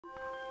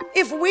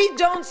If we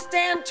don't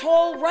stand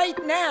tall right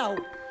now,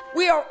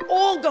 we are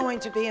all going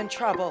to be in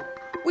trouble.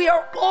 We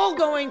are all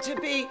going to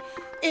be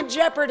in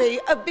jeopardy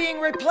of being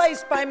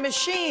replaced by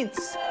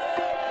machines.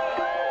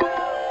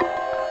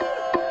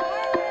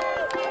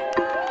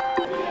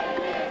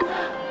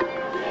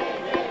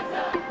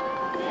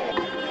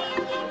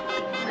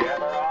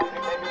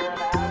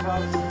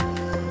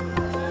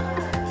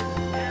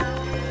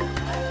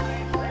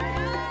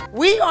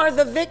 We are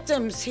the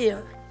victims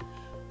here.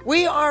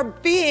 We are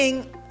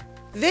being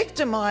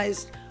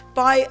victimized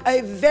by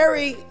a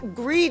very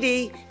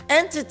greedy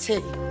entity.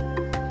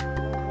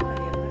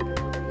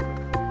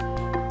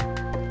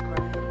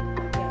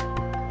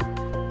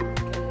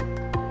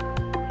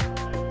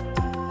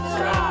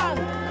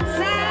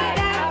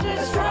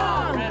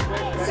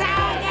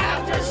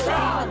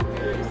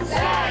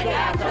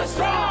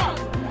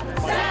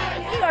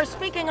 We are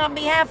speaking on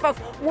behalf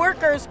of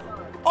workers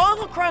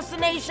all across the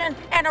nation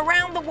and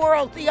around the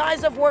world. The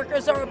eyes of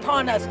workers are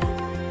upon us.